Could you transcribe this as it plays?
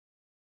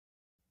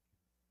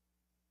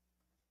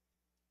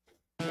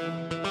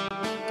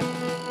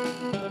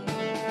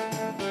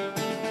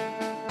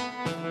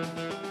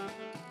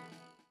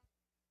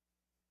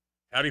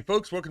Howdy,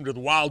 folks. Welcome to the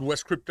Wild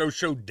West Crypto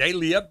Show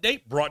Daily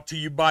Update, brought to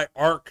you by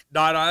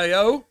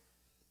Arc.io.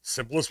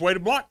 Simplest way to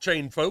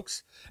blockchain,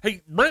 folks.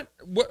 Hey, Brent,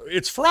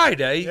 it's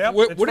Friday. Yep,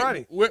 it's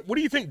Friday. What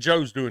do you think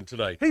Joe's doing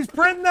today? He's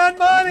printing that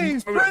money.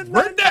 He's printing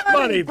that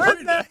money.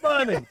 Print that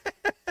money.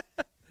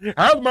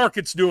 How are the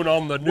markets doing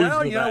on the news?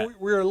 Well, you know,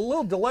 we were a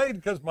little delayed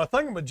because my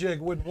thingamajig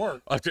wouldn't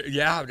work.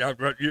 Yeah,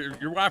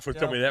 your wife would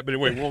tell me that, but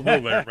anyway, we'll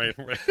know that.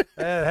 It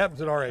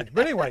happens at our age.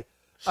 But anyway,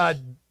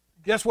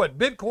 guess what?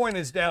 Bitcoin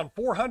is down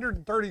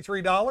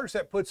 $433.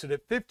 That puts it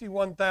at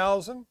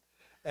 51,000.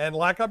 And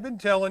like I've been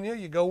telling you,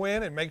 you go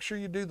in and make sure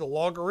you do the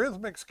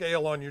logarithmic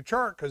scale on your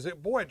chart because it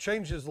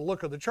changes the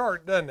look of the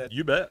chart, doesn't it?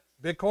 You bet.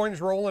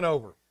 Bitcoin's rolling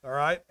over, all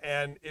right?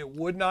 And it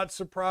would not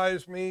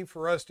surprise me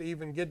for us to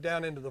even get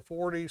down into the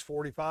 40s,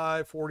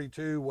 45,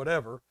 42,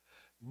 whatever.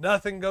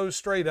 Nothing goes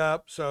straight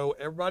up, so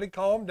everybody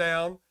calm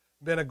down.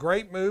 Been a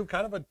great move,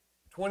 kind of a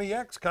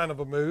 20x kind of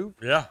a move.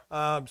 Yeah.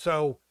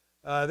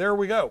 There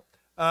we go.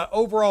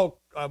 Overall,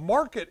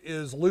 market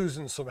is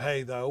losing some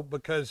hay though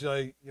because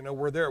you know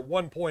we're there at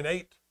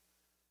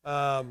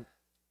 1.8,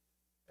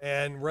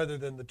 and rather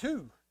than the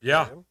 2.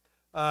 Yeah.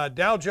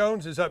 Dow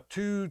Jones is up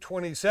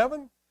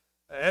 227.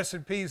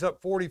 S&P's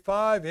up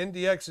 45.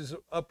 NDX is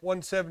up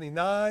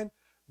 179.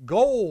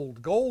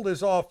 Gold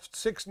is off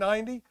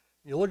 690.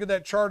 You look at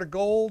that chart of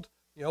gold.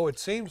 You know it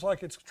seems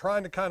like it's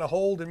trying to kind of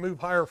hold and move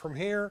higher from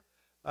here.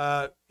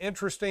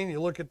 Interesting.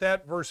 You look at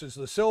that versus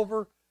the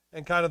silver.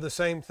 And kind of the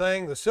same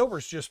thing. The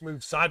silver's just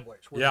moved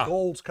sideways, where the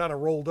gold's kind of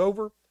rolled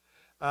over,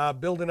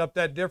 building up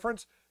that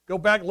difference. Go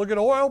back, look at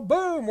oil.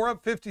 Boom, we're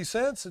up 50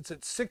 cents. It's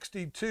at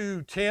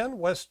 62.10,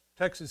 West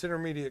Texas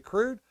Intermediate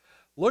crude.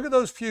 Look at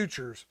those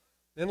futures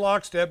in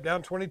lockstep,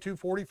 down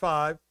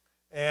 22.45,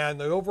 and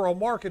the overall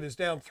market is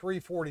down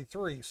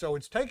 3.43. So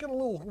it's taking a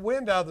little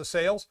wind out of the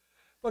sails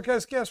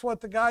because guess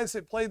what? The guys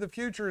that play the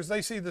futures,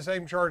 they see the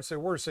same charts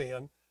that we're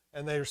seeing,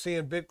 and they're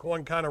seeing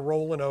Bitcoin kind of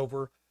rolling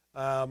over.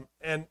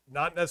 And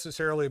not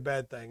necessarily a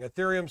bad thing.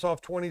 Ethereum's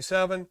off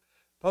 27,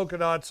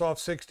 Polkadot's off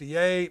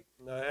 68,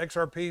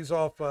 XRP's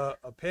off a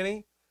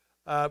penny.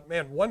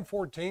 Man,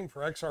 114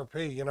 for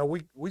XRP. You know,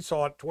 we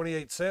saw it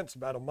 28 cents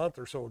about a month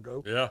or so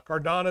ago. Yeah.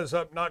 Cardano's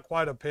up not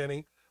quite a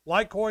penny.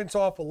 Litecoin's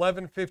off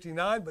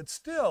 11.59, but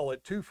still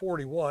at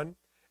 241.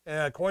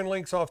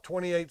 CoinLink's off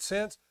 28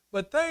 cents,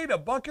 but they'd a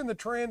buck in the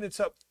trend. It's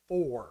up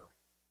 4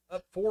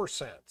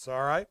 cents.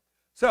 All right.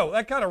 So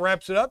that kind of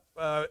wraps it up,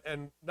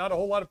 and not a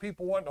whole lot of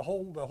people wanting to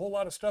hold a whole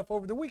lot of stuff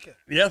over the weekend.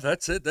 Yeah,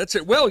 that's it. That's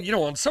it. Well, you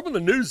know, on some of the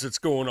news that's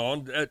going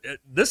on,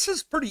 this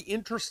is pretty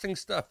interesting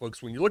stuff,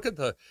 folks. When you look at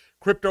the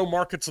crypto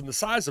markets and the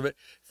size of it,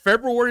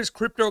 February's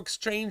crypto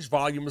exchange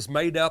volumes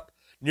made up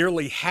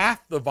nearly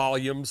half the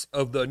volumes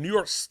of the New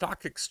York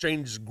Stock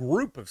Exchange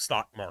group of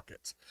stock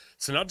markets.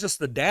 So not just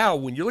the Dow.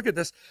 When you look at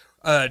this,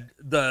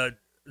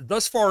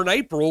 thus far in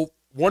April,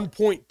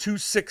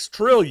 1.26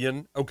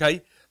 trillion,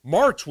 okay?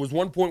 March was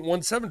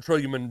 1.17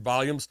 trillion in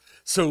volumes.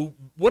 So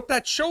what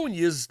that's showing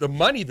you is the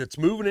money that's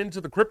moving into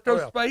the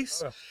crypto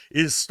space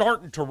is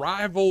starting to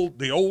rival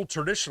the old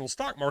traditional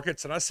stock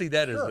markets, and I see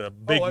that as a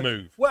big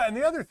move. Well, and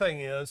the other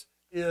thing is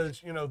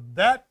you know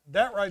that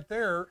right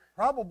there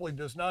probably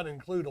does not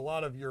include a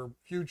lot of your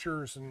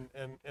futures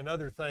and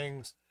other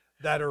things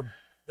that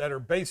are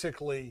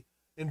basically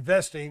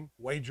investing,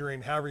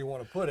 wagering, however you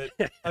want to put it,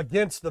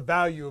 against the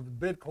value of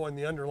Bitcoin,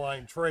 the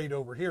underlying trade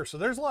over here. So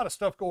there's a lot of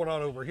stuff going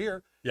on over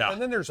here. Yeah.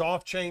 And then there's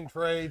off-chain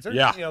trades. You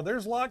know,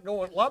 there's a lot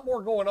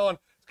more going on.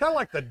 It's kind of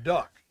like the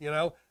duck, you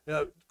know.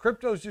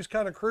 Crypto's just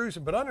kind of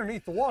cruising, but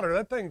underneath the water,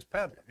 that thing's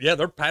paddling. Yeah,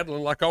 they're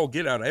paddling like all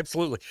get out.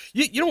 Absolutely.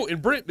 You know,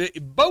 and Brent,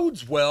 it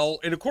bodes well.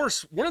 And of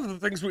course, one of the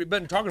things we've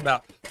been talking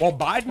about while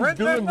Biden's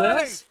doing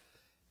this,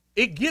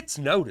 it gets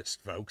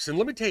noticed, folks. And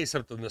let me tell you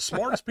something. The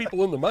smartest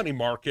people in the money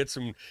markets,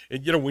 and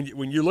you know,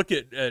 when you look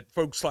at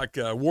folks like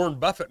Warren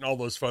Buffett and all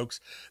those folks,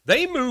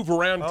 they move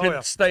around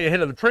to stay ahead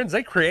of the trends.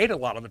 They create a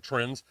lot of the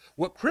trends.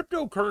 What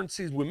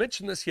cryptocurrencies, we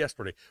mentioned this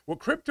yesterday, what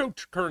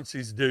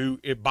cryptocurrencies do,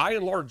 by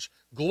and large,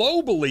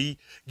 globally,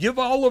 give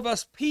all of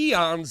us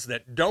peons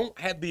that don't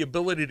have the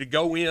ability to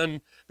go in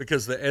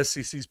because the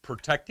SEC's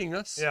protecting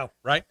us,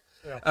 right?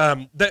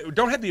 Yeah. That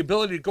don't have the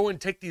ability to go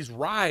and take these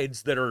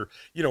rides that are,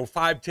 you know,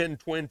 5, 10,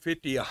 20,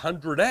 50,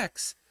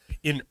 100x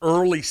in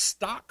early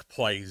stock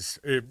plays,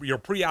 your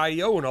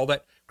pre-IEO and all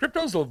that.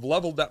 Cryptos have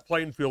leveled that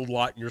playing field a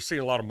lot, and you're seeing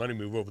a lot of money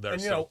move over there.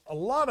 And, you know, a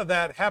lot of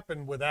that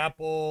happened with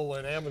Apple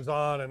and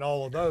Amazon and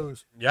all of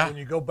those. Yeah. When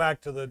you go back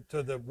to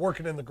the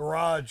working in the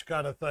garage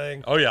kind of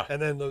thing. Oh, yeah.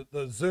 And then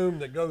the Zoom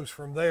that goes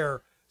from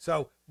there.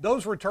 So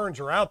those returns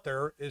are out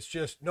there. It's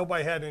just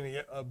nobody had any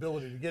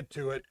ability to get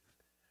to it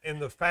in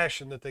the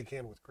fashion that they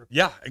can with crypto.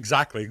 Yeah,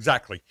 exactly.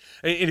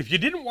 And if you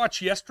didn't watch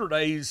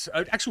yesterday's,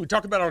 actually we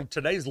talked about it on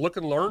today's Look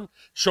and Learn,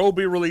 show will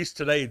be released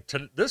today.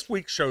 This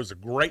week's show is a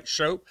great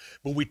show,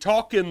 but we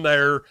talk in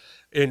there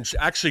and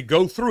actually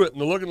go through it in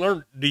the Look and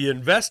Learn. Do you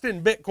invest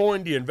in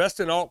Bitcoin? Do you invest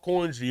in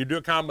altcoins? Do you do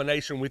a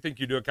combination? We think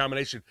you do a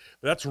combination,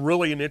 but that's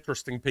really an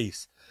interesting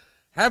piece.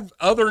 have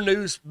other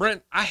news.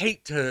 Brent, I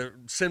hate to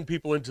send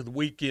people into the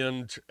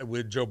weekend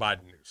with Joe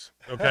Biden news,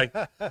 okay?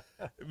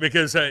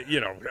 Because,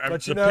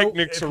 the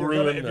picnics are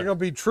ruined. If you're going to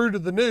be true to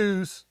the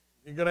news,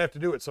 you're going to have to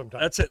do it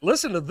sometime. That's it.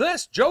 Listen to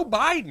this. Joe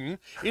Biden,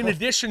 in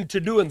addition to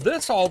doing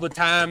this all the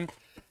time,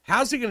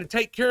 how's he going to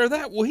take care of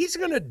that? Well, he's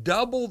going to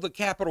double the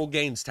capital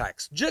gains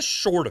tax, just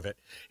short of it.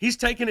 He's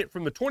taking it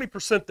from the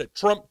 20% that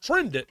Trump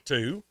trimmed it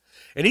to,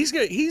 and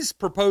he's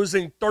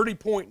proposing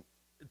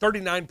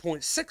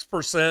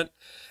 39.6%,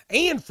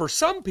 and for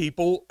some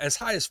people, as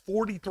high as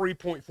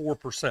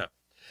 43.4%.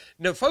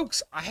 Now,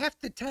 folks, I have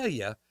to tell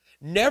you,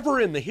 never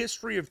in the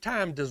history of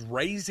time does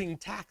raising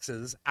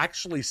taxes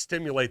actually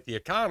stimulate the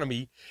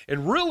economy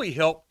and really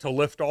help to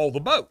lift all the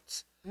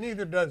boats.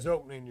 Neither does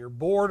opening your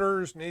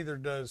borders, neither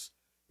does,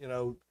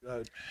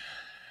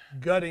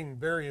 gutting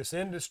various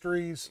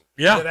industries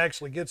that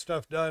actually get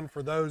stuff done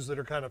for those that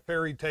are kind of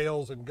fairy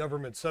tales and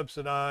government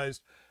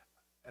subsidized.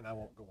 And I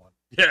won't go on.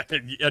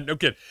 Yeah, no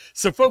kidding.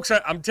 So, folks,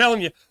 I'm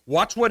telling you,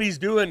 watch what he's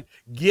doing.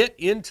 Get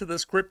into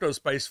this crypto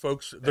space,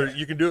 folks.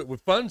 You can do it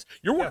with funds.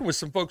 You're working with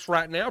some folks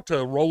right now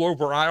to roll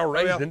over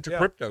IRAs into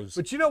cryptos.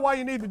 But you know why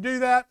you need to do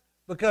that?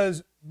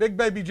 Because Big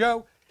Baby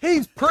Joe,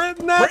 he's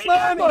printing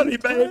that money,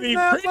 baby.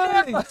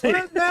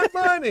 Printing that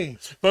money.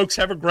 Folks,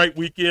 have a great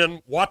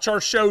weekend. Watch our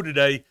show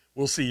today.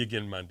 We'll see you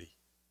again Monday.